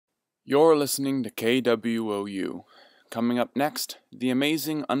You're listening to KWOU. Coming up next, the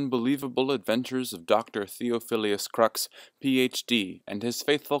amazing, unbelievable adventures of Dr. Theophilius Crux, Ph.D., and his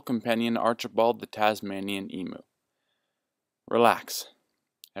faithful companion Archibald the Tasmanian emu. Relax.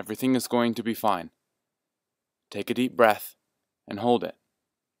 Everything is going to be fine. Take a deep breath and hold it.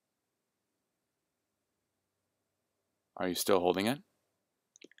 Are you still holding it?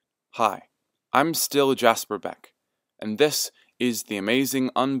 Hi, I'm still Jasper Beck, and this is the amazing,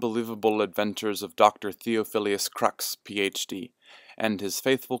 unbelievable adventures of Dr. Theophilius Crux, Ph.D., and his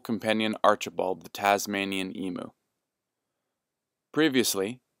faithful companion Archibald the Tasmanian emu.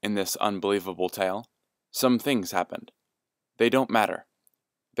 Previously, in this unbelievable tale, some things happened. They don't matter.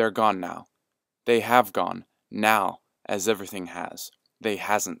 They're gone now. They have gone, now, as everything has. They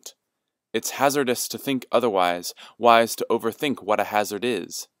hasn't. It's hazardous to think otherwise, wise to overthink what a hazard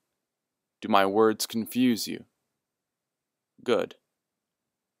is. Do my words confuse you? Good.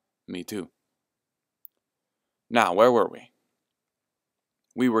 Me too. Now, where were we?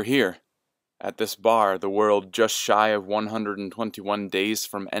 We were here, at this bar, the world just shy of 121 days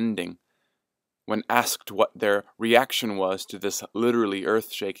from ending. When asked what their reaction was to this literally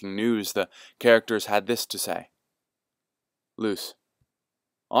earth-shaking news, the characters had this to say. Loose.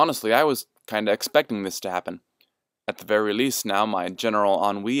 Honestly, I was kinda expecting this to happen. At the very least now, my general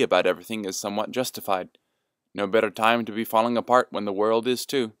ennui about everything is somewhat justified. No better time to be falling apart when the world is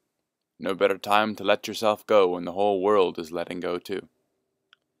too. No better time to let yourself go when the whole world is letting go too.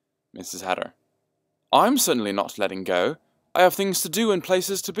 Mrs. Hatter. I'm certainly not letting go. I have things to do and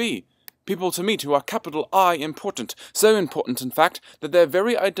places to be. People to meet who are capital I important. So important, in fact, that their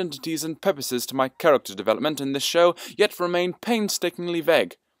very identities and purposes to my character development in this show yet remain painstakingly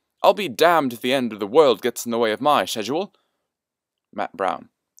vague. I'll be damned if the end of the world gets in the way of my schedule. Matt Brown.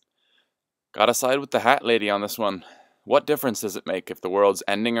 Gotta side with the hat lady on this one. What difference does it make if the world's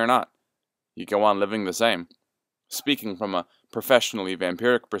ending or not? You go on living the same. Speaking from a professionally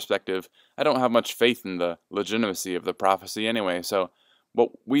vampiric perspective, I don't have much faith in the legitimacy of the prophecy anyway, so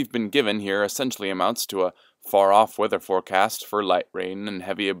what we've been given here essentially amounts to a far-off weather forecast for light rain and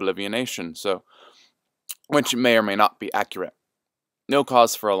heavy oblivionation, which may or may not be accurate. No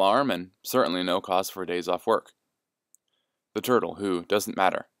cause for alarm, and certainly no cause for days off work. The turtle, who doesn't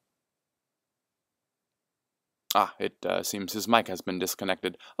matter. It seems his mic has been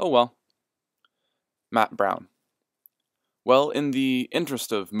disconnected. Oh well. Matt Brown. Well, in the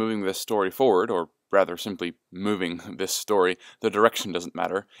interest of moving this story forward, or rather simply moving this story, the direction doesn't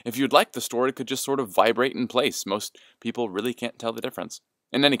matter. If you'd like, the story could just sort of vibrate in place. Most people really can't tell the difference.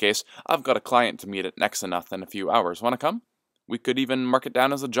 In any case, I've got a client to meet at Nexanuth in a few hours. Want to come? We could even mark it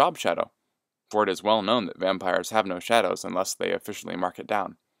down as a job shadow, for it is well known that vampires have no shadows unless they officially mark it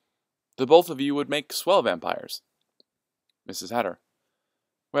down. The both of you would make swell vampires. Mrs. Hatter.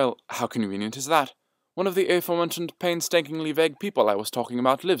 Well, how convenient is that? One of the aforementioned painstakingly vague people I was talking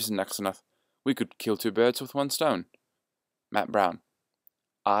about lives in Nexanuth. We could kill two birds with one stone. Matt Brown.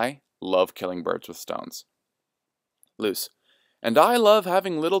 I love killing birds with stones. Luce. And I love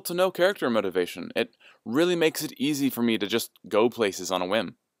having little to no character motivation. It really makes it easy for me to just go places on a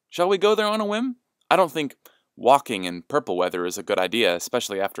whim. Shall we go there on a whim? I don't think walking in purple weather is a good idea,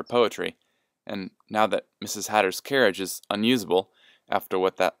 especially after poetry. And now that Mrs. Hatter's carriage is unusable, after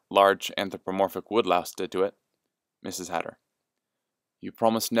what that large anthropomorphic woodlouse did to it. Mrs. Hatter. You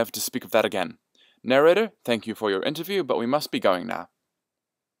promised never to speak of that again. Narrator, thank you for your interview, but we must be going now.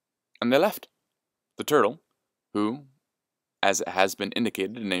 And they left. The turtle, who, as it has been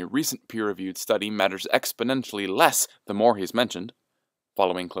indicated in a recent peer-reviewed study, matters exponentially less the more he's mentioned,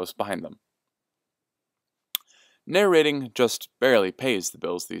 following close behind them. Narrating just barely pays the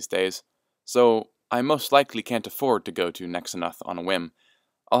bills these days, so I most likely can't afford to go to Nexanuth on a whim.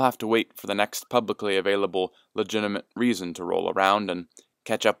 I'll have to wait for the next publicly available legitimate reason to roll around and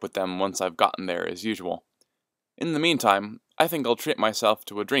catch up with them once I've gotten there as usual. In the meantime, I think I'll treat myself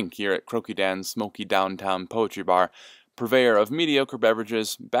to a drink here at Croaky Dan's smoky downtown poetry bar, purveyor of mediocre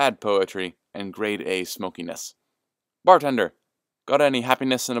beverages, bad poetry, and grade A smokiness. Bartender, got any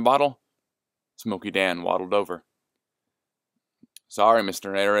happiness in a bottle? Smoky Dan waddled over. Sorry,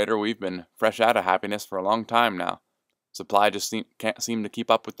 Mr. Narrator, we've been fresh out of happiness for a long time now. Supply just can't seem to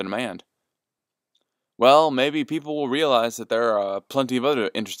keep up with the demand. Well, maybe people will realize that there are plenty of other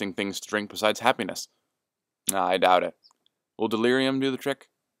interesting things to drink besides happiness. I doubt it. Will delirium do the trick?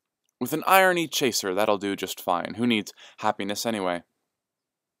 With an irony chaser, that'll do just fine. Who needs happiness anyway?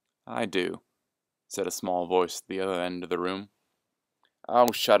 I do, said a small voice at the other end of the room.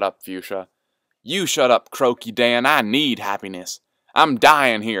 Oh, shut up, Fuchsia. You shut up, Croaky Dan. I need happiness. I'm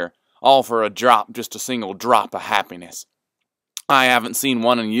dying here, all for a drop, just a single drop of happiness. I haven't seen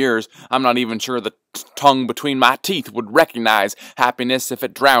one in years. I'm not even sure the tongue between my teeth would recognize happiness if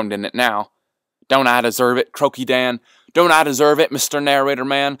it drowned in it now. Don't I deserve it, Croaky Dan? Don't I deserve it, Mr. Narrator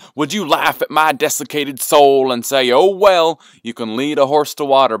Man? Would you laugh at my desiccated soul and say, oh well, you can lead a horse to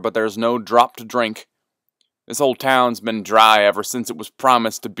water, but there's no drop to drink? This old town's been dry ever since it was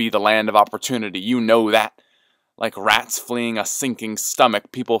promised to be the land of opportunity. You know that. Like rats fleeing a sinking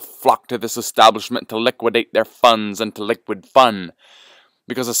stomach, people flock to this establishment to liquidate their funds and to liquid fun.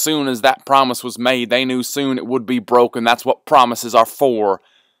 Because as soon as that promise was made, they knew soon it would be broken. That's what promises are for.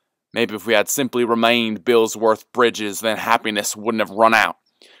 Maybe if we had simply remained Billsworth Bridges, then happiness wouldn't have run out.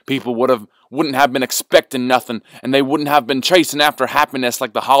 People wouldn't have been expecting nothing, and they wouldn't have been chasing after happiness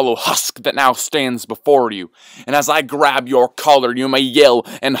like the hollow husk that now stands before you. And as I grab your collar, you may yell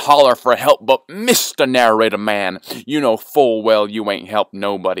and holler for help, but Mr. Narrator Man, you know full well you ain't helped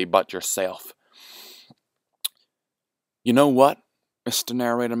nobody but yourself. You know what, Mr.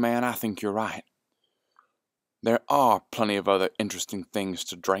 Narrator Man, I think you're right. There are plenty of other interesting things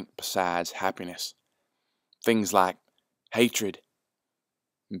to drink besides happiness. Things like hatred,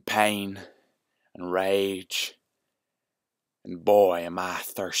 and pain, and rage, and boy am I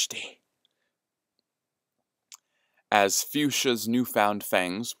thirsty. As Fuchsia's newfound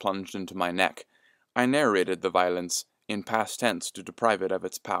fangs plunged into my neck, I narrated the violence in past tense to deprive it of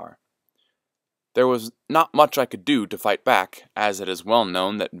its power. There was not much I could do to fight back, as it is well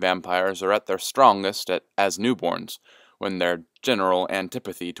known that vampires are at their strongest as newborns, when their general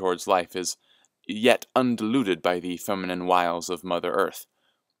antipathy towards life is yet undiluted by the feminine wiles of Mother Earth.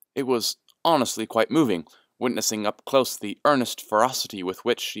 It was honestly quite moving, witnessing up close the earnest ferocity with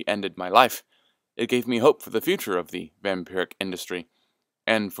which she ended my life. It gave me hope for the future of the vampiric industry,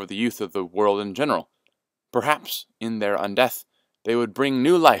 and for the youth of the world in general. Perhaps, in their undeath, they would bring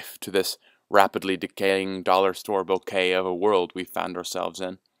new life to this rapidly decaying dollar store bouquet of a world we found ourselves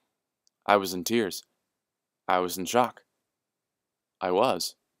in. I was in tears. I was in shock. I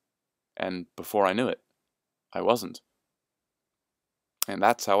was. And before I knew it, I wasn't. And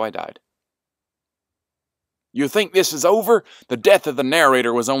that's how I died. You think this is over? The death of the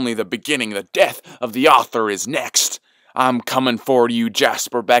narrator was only the beginning. The death of the author is next. I'm coming for you,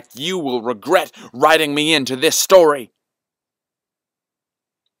 Jasper Beck. You will regret writing me into this story.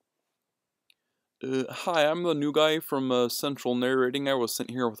 Hi, I'm the new guy from Central Narrating. I was sent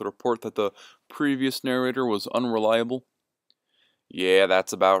here with a report that the previous narrator was unreliable. Yeah,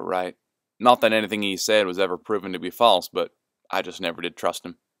 that's about right. Not that anything he said was ever proven to be false, but I just never did trust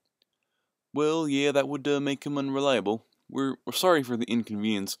him. Well, yeah, that would make him unreliable. We're sorry for the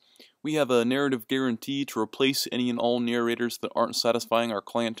inconvenience. We have a narrative guarantee to replace any and all narrators that aren't satisfying our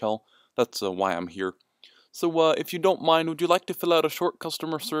clientele. That's why I'm here. So, if you don't mind, would you like to fill out a short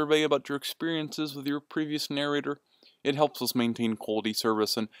customer survey about your experiences with your previous narrator? It helps us maintain quality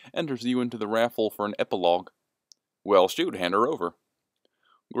service and enters you into the raffle for an epilogue. Well, shoot, hand her over.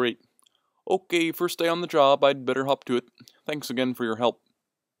 Great. Okay, first day on the job, I'd better hop to it. Thanks again for your help.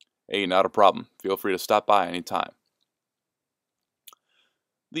 Hey, not a problem. Feel free to stop by any time.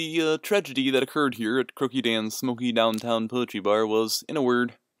 The tragedy that occurred here at Croaky Dan's smoky downtown poetry bar was, in a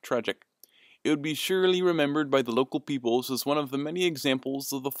word, tragic. It would be surely remembered by the local peoples as one of the many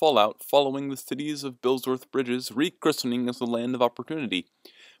examples of the fallout following the cities of Billsworth Bridges rechristening as the land of opportunity.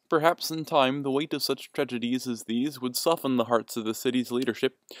 Perhaps in time the weight of such tragedies as these would soften the hearts of the city's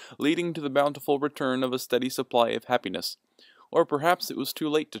leadership, leading to the bountiful return of a steady supply of happiness. Or perhaps it was too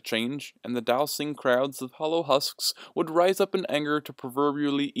late to change, and the dousing crowds of hollow husks would rise up in anger to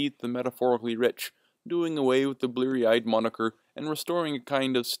proverbially eat the metaphorically rich, doing away with the bleary-eyed moniker and restoring a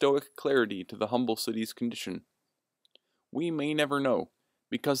kind of stoic clarity to the humble city's condition. We may never know,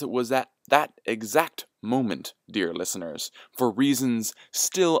 because it was at that exact moment, dear listeners, for reasons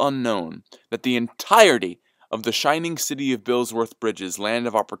still unknown, that the entirety of the shining city of Billsworth Bridges, land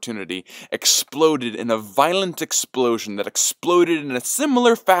of opportunity, exploded in a violent explosion that exploded in a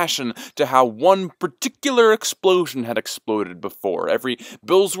similar fashion to how one particular explosion had exploded before. Every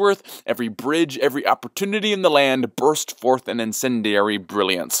Billsworth, every bridge, every opportunity in the land burst forth in incendiary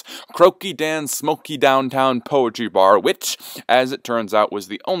brilliance. Croaky Dan's smoky downtown poetry bar, which, as it turns out, was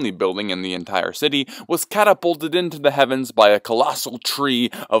the only building in the entire city, was catapulted into the heavens by a colossal tree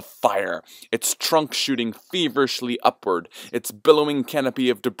of fire, its trunk shooting feverishly upward, its billowing canopy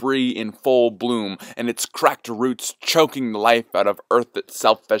of debris in full bloom, and its cracked roots choking the life out of earth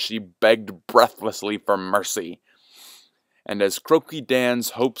itself as she begged breathlessly for mercy. And as Croaky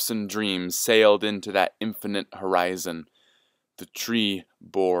Dan's hopes and dreams sailed into that infinite horizon, the tree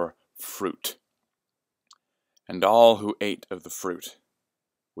bore fruit. And all who ate of the fruit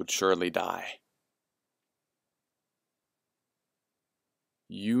would surely die.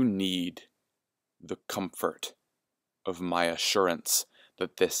 You need the comfort of my assurance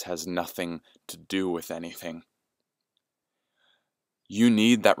that this has nothing to do with anything. You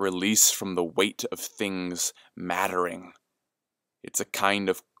need that release from the weight of things mattering. It's a kind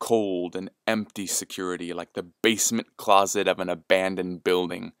of cold and empty security, like the basement closet of an abandoned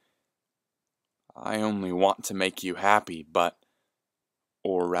building. I only want to make you happy,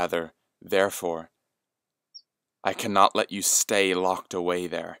 or rather, therefore, I cannot let you stay locked away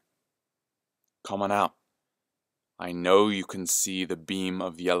there. Come on out. I know you can see the beam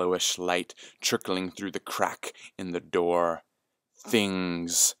of yellowish light trickling through the crack in the door.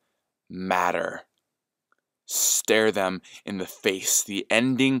 Things matter. Stare them in the face. The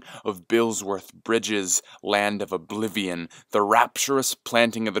ending of Billsworth Bridge's Land of Oblivion, the rapturous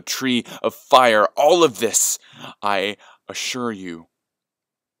planting of the tree of fire, all of this, I assure you,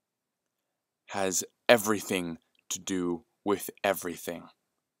 has everything to do with everything.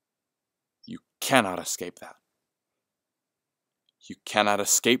 You cannot escape that. You cannot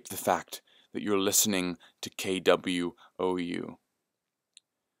escape the fact that you're listening to KWOU.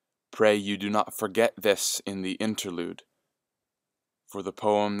 Pray you do not forget this in the interlude, for the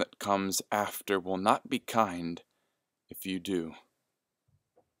poem that comes after will not be kind if you do.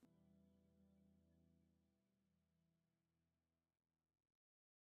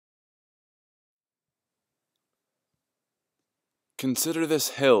 Consider this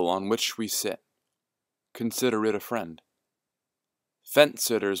hill on which we sit. Consider it a friend.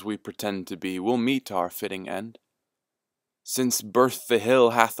 Fence-sitters we pretend to be will meet our fitting end. Since birth the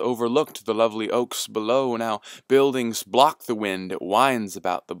hill hath overlooked the lovely oaks below, now buildings block the wind, it winds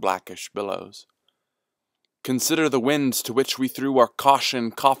about the blackish billows. Consider the winds to which we threw our caution,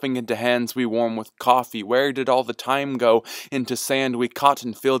 coughing into hands we warm with coffee. Where did all the time go? Into sand we caught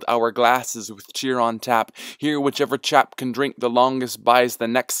and filled our glasses with cheer on tap. Here whichever chap can drink the longest buys the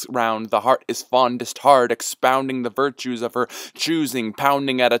next round. The heart is fondest hard, expounding the virtues of her choosing.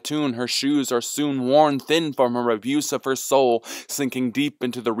 Pounding at a tune, her shoes are soon worn thin from her abuse of her soul, sinking deep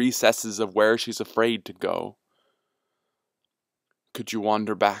into the recesses of where she's afraid to go. Could you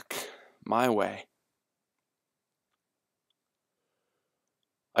wander back my way?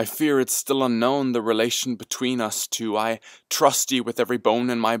 I fear it's still unknown, the relation between us two. I trust you with every bone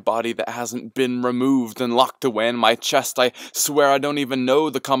in my body that hasn't been removed and locked away in my chest. I swear I don't even know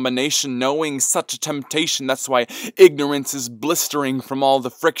the combination, knowing such a temptation. That's why ignorance is blistering from all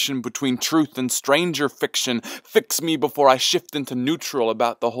the friction between truth and stranger fiction. Fix me before I shift into neutral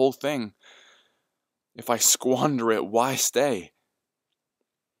about the whole thing. If I squander it, why stay?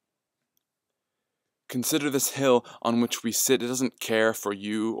 Consider this hill on which we sit. It doesn't care for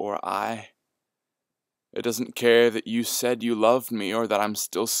you or I. It doesn't care that you said you loved me or that I'm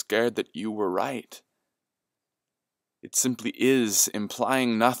still scared that you were right. It simply is,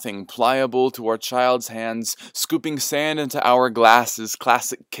 implying nothing, pliable to our child's hands, scooping sand into our glasses,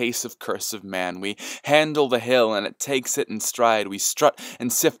 classic case of curse of man. We handle the hill and it takes it in stride. We strut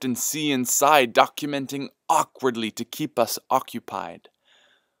and sift and see inside, documenting awkwardly to keep us occupied.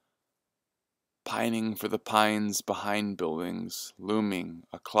 Pining for the pines behind buildings, looming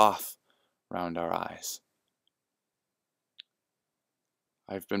a cloth round our eyes.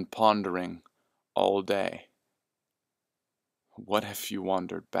 I've been pondering all day. What if you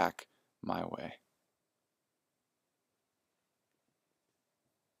wandered back my way?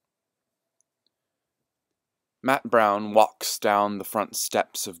 Matt Brown walks down the front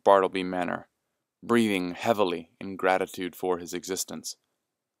steps of Bartleby Manor, breathing heavily in gratitude for his existence.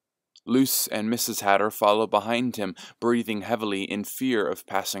 Luce and Mrs. Hatter follow behind him, breathing heavily in fear of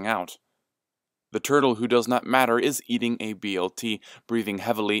passing out. The turtle who does not matter is eating a BLT, breathing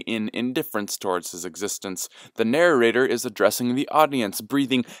heavily in indifference towards his existence. The narrator is addressing the audience,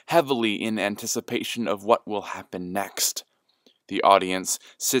 breathing heavily in anticipation of what will happen next. The audience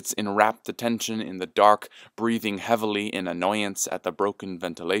sits in rapt attention in the dark, breathing heavily in annoyance at the broken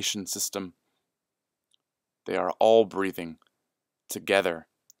ventilation system. They are all breathing together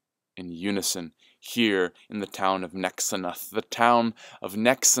in unison, here in the town of Nexanuth. The town of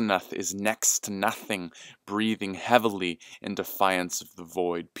Nexanuth is next to nothing, breathing heavily in defiance of the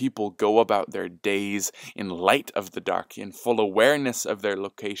void. People go about their days in light of the dark, in full awareness of their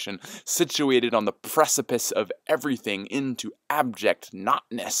location, situated on the precipice of everything into abject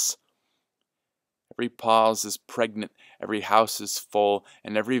notness. Every pause is pregnant, every house is full,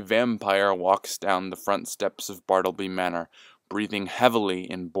 and every vampire walks down the front steps of Bartleby Manor, breathing heavily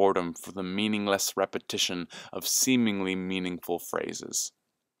in boredom for the meaningless repetition of seemingly meaningful phrases.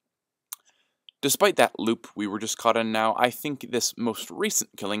 Despite that loop we were just caught in now, I think this most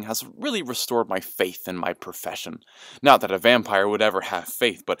recent killing has really restored my faith in my profession. Not that a vampire would ever have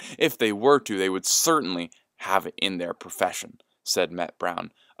faith, but if they were to, they would certainly have it in their profession, said Matt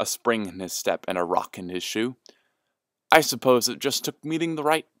Brown, a spring in his step and a rock in his shoe. I suppose it just took meeting the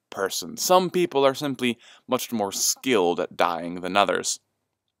right person. Some people are simply much more skilled at dying than others.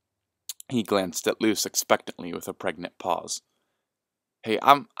 He glanced at Luce expectantly with a pregnant pause. Hey,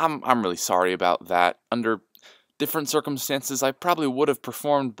 I'm really sorry about that. Under different circumstances, I probably would have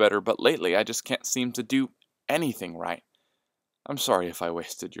performed better, but lately I just can't seem to do anything right. I'm sorry if I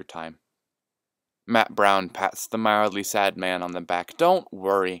wasted your time. Matt Brown pats the mildly sad man on the back. Don't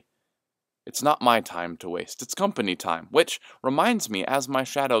worry. It's not my time to waste. It's company time. Which reminds me, as my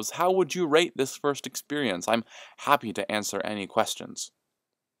shadows, how would you rate this first experience? I'm happy to answer any questions.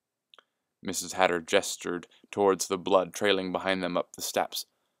 Mrs. Hatter gestured towards the blood trailing behind them up the steps.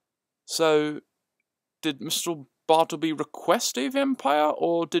 So, did Mr. Bartleby request a vampire,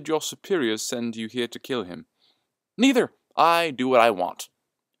 or did your superiors send you here to kill him? Neither. I do what I want.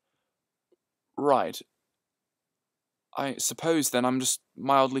 Right. I suppose, then, I'm just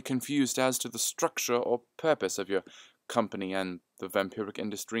mildly confused as to the structure or purpose of your company and the vampiric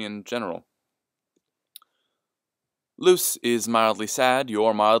industry in general. Luce is mildly sad,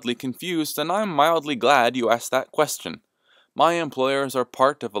 you're mildly confused, and I'm mildly glad you asked that question. My employers are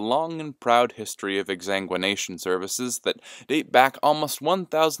part of a long and proud history of exanguination services that date back almost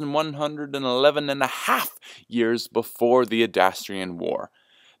 1,111 and a half years before the Adastrian War.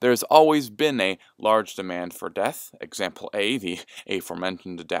 There's always been a large demand for death, example A, the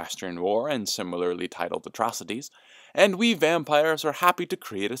aforementioned Adastrian War and similarly titled atrocities, and we vampires are happy to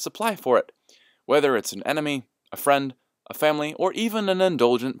create a supply for it, whether it's an enemy, a friend, a family, or even an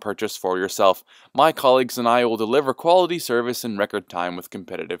indulgent purchase for yourself. My colleagues and I will deliver quality service in record time with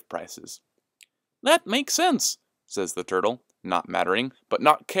competitive prices. That makes sense, says the turtle, not mattering, but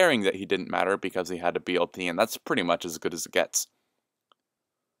not caring that he didn't matter because he had a BLT, and that's pretty much as good as it gets.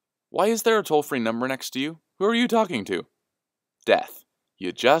 Why is there a toll-free number next to you? Who are you talking to? Death.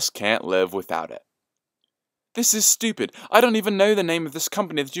 You just can't live without it. This is stupid. I don't even know the name of this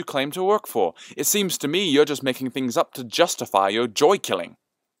company that you claim to work for. It seems to me you're just making things up to justify your joy-killing.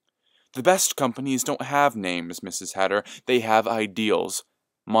 The best companies don't have names, Mrs. Hatter. They have ideals.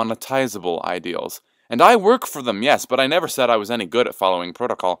 Monetizable ideals. And I work for them, yes, but I never said I was any good at following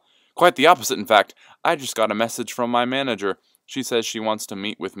protocol. Quite the opposite, in fact. I just got a message from my manager. She says she wants to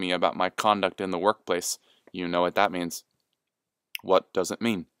meet with me about my conduct in the workplace. You know what that means. What does it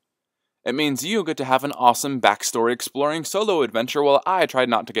mean? It means you get to have an awesome backstory exploring solo adventure while I tried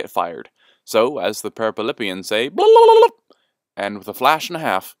not to get fired. So, as the Parapilipians say, blah, blah, blah, blah, and with a flash and a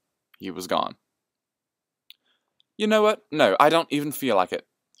half, he was gone. You know what? No, I don't even feel like it.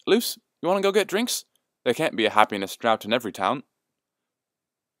 Luce, you want to go get drinks? There can't be a happiness drought in every town.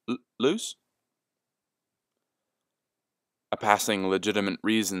 Luce? A passing legitimate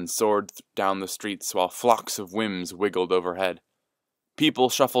reason soared down the streets while flocks of whims wiggled overhead. People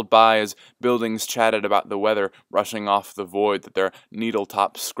shuffled by as buildings chatted about the weather, brushing off the void that their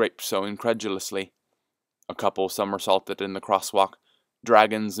needle-tops scraped so incredulously. A couple somersaulted in the crosswalk.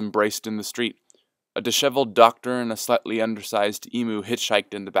 Dragons embraced in the street. A disheveled doctor and a slightly undersized emu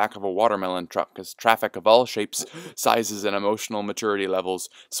hitchhiked in the back of a watermelon truck as traffic of all shapes, sizes, and emotional maturity levels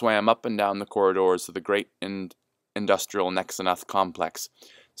swam up and down the corridors of the great industrial Nexanuth complex,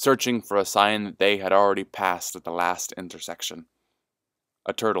 searching for a sign that they had already passed at the last intersection.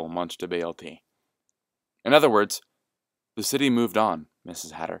 A turtle munched a BLT. In other words, the city moved on,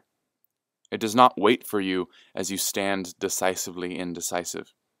 Mrs. Hatter. It does not wait for you as you stand decisively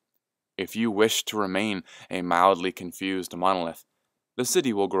indecisive. If you wish to remain a mildly confused monolith, the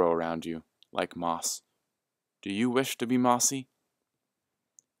city will grow around you, like moss. Do you wish to be mossy?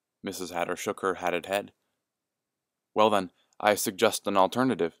 Mrs. Hatter shook her hatted head. Well then, I suggest an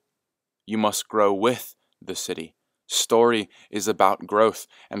alternative. You must grow with the city. Story is about growth,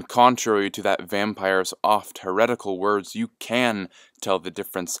 and contrary to that vampire's oft heretical words, you can tell the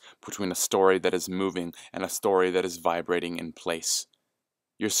difference between a story that is moving and a story that is vibrating in place.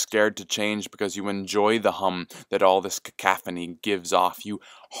 You're scared to change because you enjoy the hum that all this cacophony gives off. You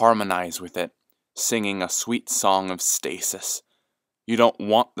harmonize with it, singing a sweet song of stasis. You don't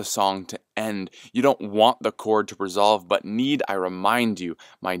want the song to end. You don't want the chord to resolve, but need I remind you,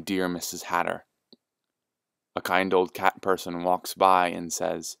 my dear Mrs. Hatter? A kind old cat person walks by and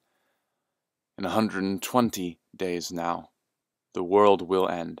says, in 120 days now, the world will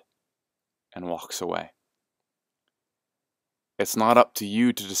end, and walks away. It's not up to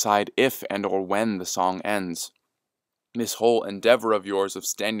you to decide if and or when the song ends. This whole endeavor of yours of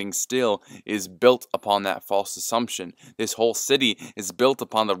standing still is built upon that false assumption. This whole city is built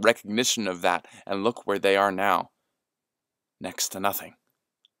upon the recognition of that, and look where they are now. Next to nothing.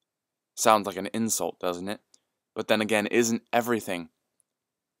 Sounds like an insult, doesn't it? But then again, isn't everything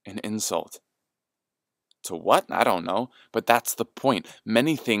an insult? To what? I don't know. But that's the point.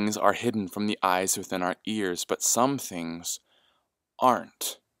 Many things are hidden from the eyes within our ears, but some things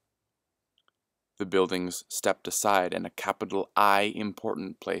aren't. The buildings stepped aside, and a capital I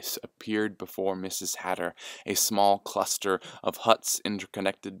important place appeared before Mrs. Hatter, a small cluster of huts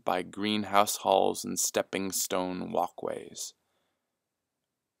interconnected by greenhouse halls and stepping stone walkways.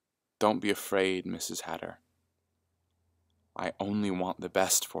 Don't be afraid, Mrs. Hatter. I only want the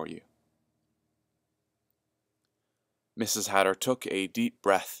best for you. Mrs. Hatter took a deep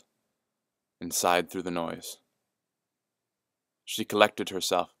breath and sighed through the noise. She collected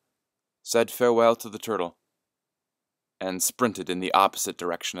herself, said farewell to the turtle, and sprinted in the opposite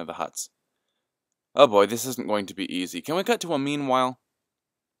direction of the huts. Oh boy, this isn't going to be easy. Can we cut to a meanwhile?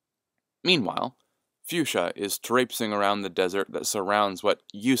 Meanwhile, Fuchsia is traipsing around the desert that surrounds what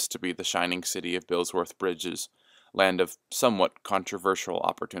used to be the shining city of Billsworth Bridges, land of somewhat controversial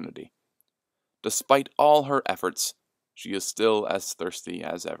opportunity. Despite all her efforts, she is still as thirsty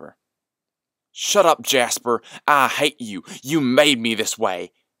as ever. Shut up, Jasper! I hate you! You made me this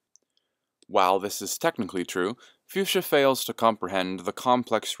way! While this is technically true, Fuchsia fails to comprehend the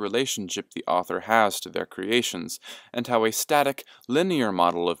complex relationship the author has to their creations, and how a static, linear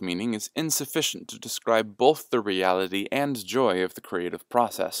model of meaning is insufficient to describe both the reality and joy of the creative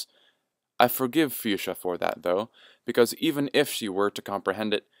process. I forgive Fuchsia for that, though, because even if she were to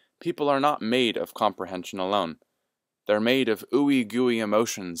comprehend it, people are not made of comprehension alone. They're made of ooey-gooey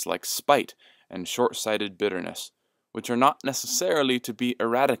emotions like spite and short-sighted bitterness, which are not necessarily to be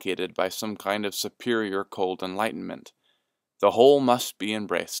eradicated by some kind of superior cold enlightenment. The whole must be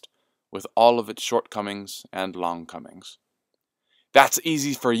embraced, with all of its shortcomings and longcomings. That's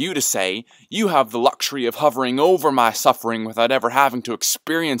easy for you to say. You have the luxury of hovering over my suffering without ever having to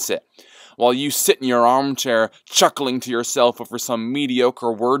experience it, while you sit in your armchair chuckling to yourself over some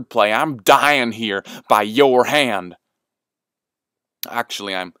mediocre wordplay. I'm dying here by your hand.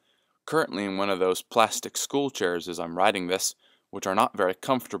 Actually, I'm currently in one of those plastic school chairs as I'm writing this, which are not very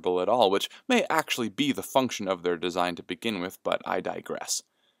comfortable at all, which may actually be the function of their design to begin with, but I digress.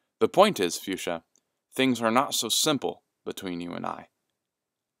 The point is, Fuchsia, things are not so simple between you and I.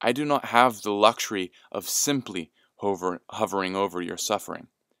 I do not have the luxury of simply hovering over your suffering,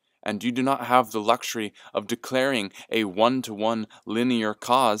 and you do not have the luxury of declaring a one-to-one linear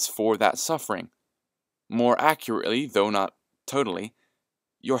cause for that suffering. More accurately, though not totally,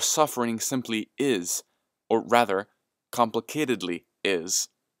 your suffering simply is, or rather, complicatedly is.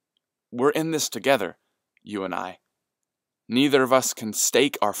 We're in this together, you and I. Neither of us can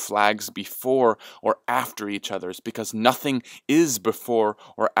stake our flags before or after each other's, because nothing is before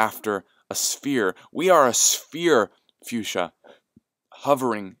or after a sphere. We are a sphere, Fuchsia,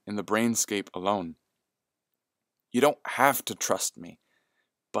 hovering in the brainscape alone. You don't have to trust me,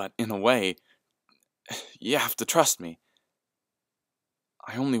 but in a way, you have to trust me.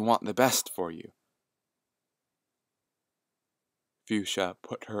 I only want the best for you. Fuchsia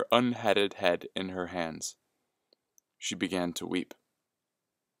put her unheaded head in her hands. She began to weep.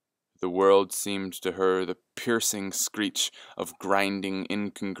 The world seemed to her the piercing screech of grinding,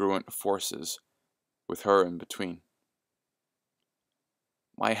 incongruent forces, with her in between.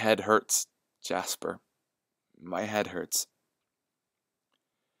 My head hurts, Jasper. My head hurts.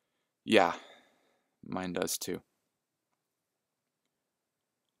 Yeah, mine does too.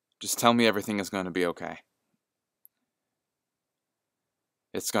 Just tell me everything is going to be okay.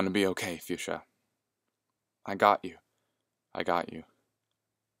 It's going to be okay, Fuchsia. I got you. I got you.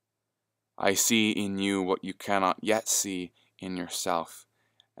 I see in you what you cannot yet see in yourself,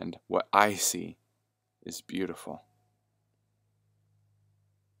 and what I see is beautiful.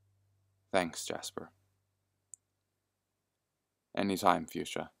 Thanks, Jasper. Anytime,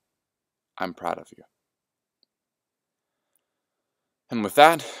 Fuchsia. I'm proud of you. And with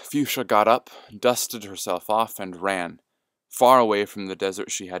that, Fuchsia got up, dusted herself off, and ran, far away from the desert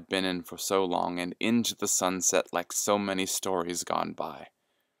she had been in for so long, and into the sunset like so many stories gone by.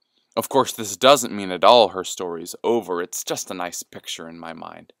 Of course, this doesn't mean at all her story's over. It's just a nice picture in my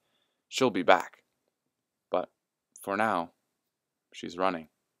mind. She'll be back. But for now, she's running.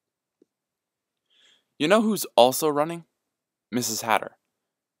 You know who's also running? Mrs. Hatter.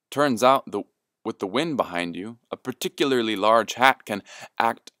 Turns out, with the wind behind you, a particularly large hat can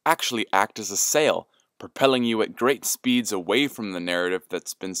actually act as a sail, propelling you at great speeds away from the narrative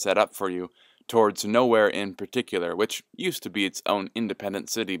that's been set up for you, towards nowhere in particular, which used to be its own independent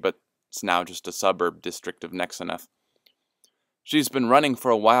city, but it's now just a suburb district of Nexanuth. She's been running for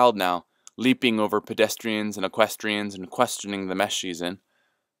a while now, leaping over pedestrians and equestrians and questioning the mess she's in.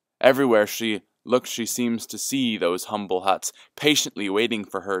 Everywhere she looks, she seems to see those humble huts, patiently waiting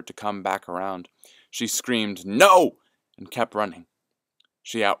for her to come back around. She screamed, "No!" and kept running.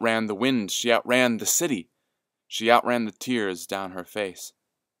 She outran the wind, she outran the city, she outran the tears down her face.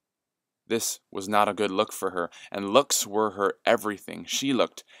 This was not a good look for her, and looks were her everything. She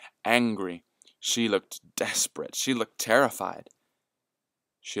looked angry, she looked desperate, she looked terrified.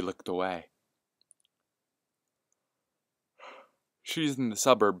 She looked away. She's in the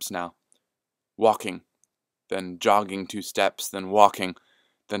suburbs now, walking, then jogging 2 steps, then walking,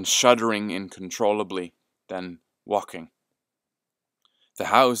 then shuddering uncontrollably, then walking. The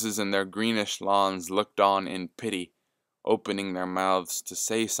houses and their greenish lawns looked on in pity, opening their mouths to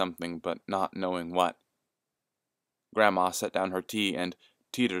say something but not knowing what. Grandma set down her tea and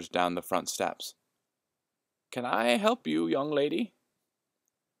teeters down the front steps. "Can I help you, young lady?"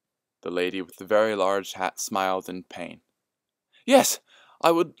 The lady with the very large hat smiled in pain. "Yes, I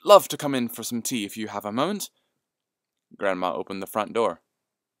would love to come in for some tea if you have a moment." Grandma opened the front door.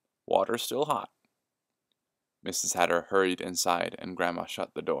 "Water still hot." Mrs. Hatter hurried inside, and Grandma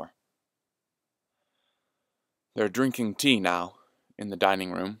shut the door. They're drinking tea now, in the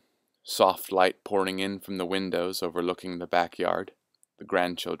dining room, soft light pouring in from the windows overlooking the backyard, the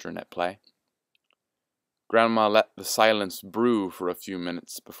grandchildren at play. Grandma let the silence brew for a few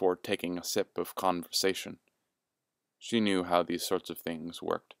minutes before taking a sip of conversation. She knew how these sorts of things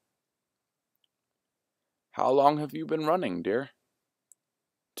worked. "How long have you been running, dear?"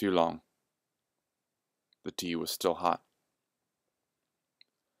 "Too long." The tea was still hot.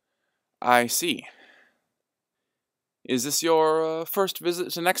 "I see. Is this your first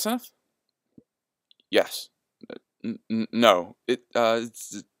visit to Nexanuth?" "Yes. No.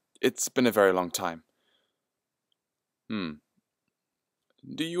 It's been a very long time."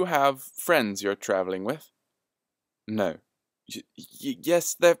 "Do you have friends you're traveling with?" "No.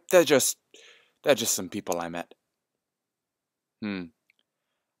 Yes, they're just some people I met."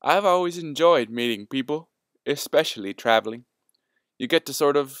 "I've always enjoyed meeting people, especially traveling. You get to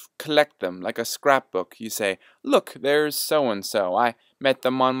sort of collect them like a scrapbook. You say, 'Look, there's so-and-so. I met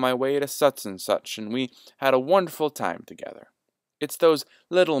them on my way to such and such, and we had a wonderful time together.' It's those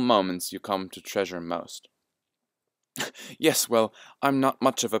little moments you come to treasure most." "Yes, well, I'm not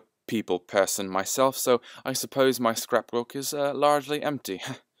much of a people person myself, so I suppose my scrapbook is largely empty."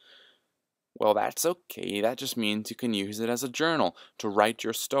 "Well, that's okay. That just means you can use it as a journal to write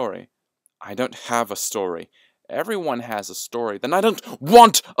your story." "I don't have a story." "Everyone has a story." "Then I don't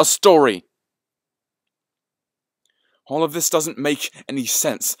want a story." "All of this doesn't make any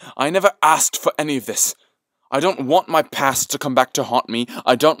sense. I never asked for any of this. I don't want my past to come back to haunt me.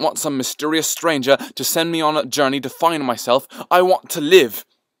 I don't want some mysterious stranger to send me on a journey to find myself. I want to live.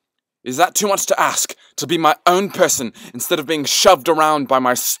 Is that too much to ask? To be my own person instead of being shoved around by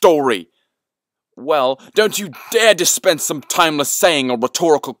my story?" "Well, don't you dare dispense some timeless saying or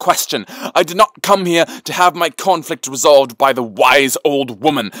rhetorical question. I did not come here to have my conflict resolved by the wise old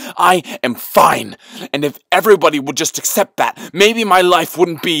woman. I am fine, and if everybody would just accept that, maybe my life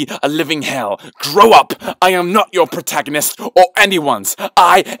wouldn't be a living hell. Grow up! I am not your protagonist or anyone's.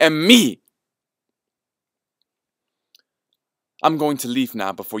 I am me." "I'm going to leave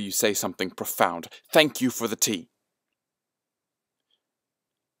now before you say something profound. Thank you for the tea."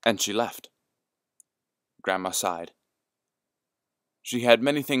 And she left. Grandma sighed. She had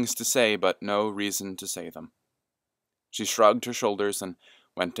many things to say, but no reason to say them. She shrugged her shoulders and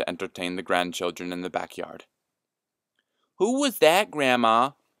went to entertain the grandchildren in the backyard. "Who was that,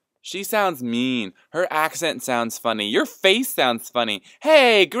 Grandma? She sounds mean. Her accent sounds funny. Your face sounds funny.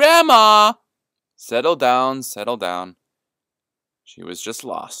 Hey, Grandma!" Settle down, settle down. She was just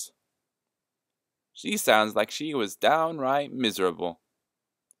lost. "She sounds like she was downright miserable."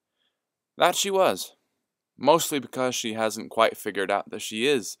 That she was. Mostly because she hasn't quite figured out that she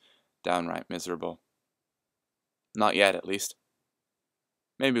is downright miserable. Not yet, at least.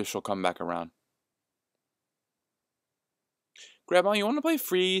 Maybe she'll come back around. "Grandma, you want to play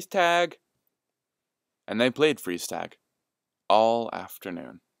freeze tag?" And they played freeze tag all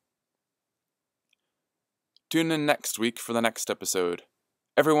afternoon. Tune in next week for the next episode.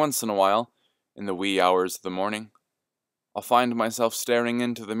 Every once in a while, in the wee hours of the morning, I'll find myself staring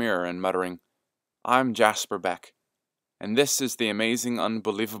into the mirror and muttering, "I'm Jasper Beck, and this is the amazing,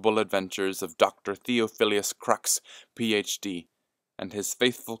 unbelievable adventures of Dr. Theophilius Crux, Ph.D., and his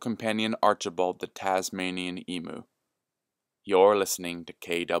faithful companion Archibald the Tasmanian emu. You're listening to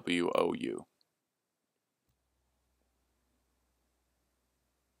KWOU.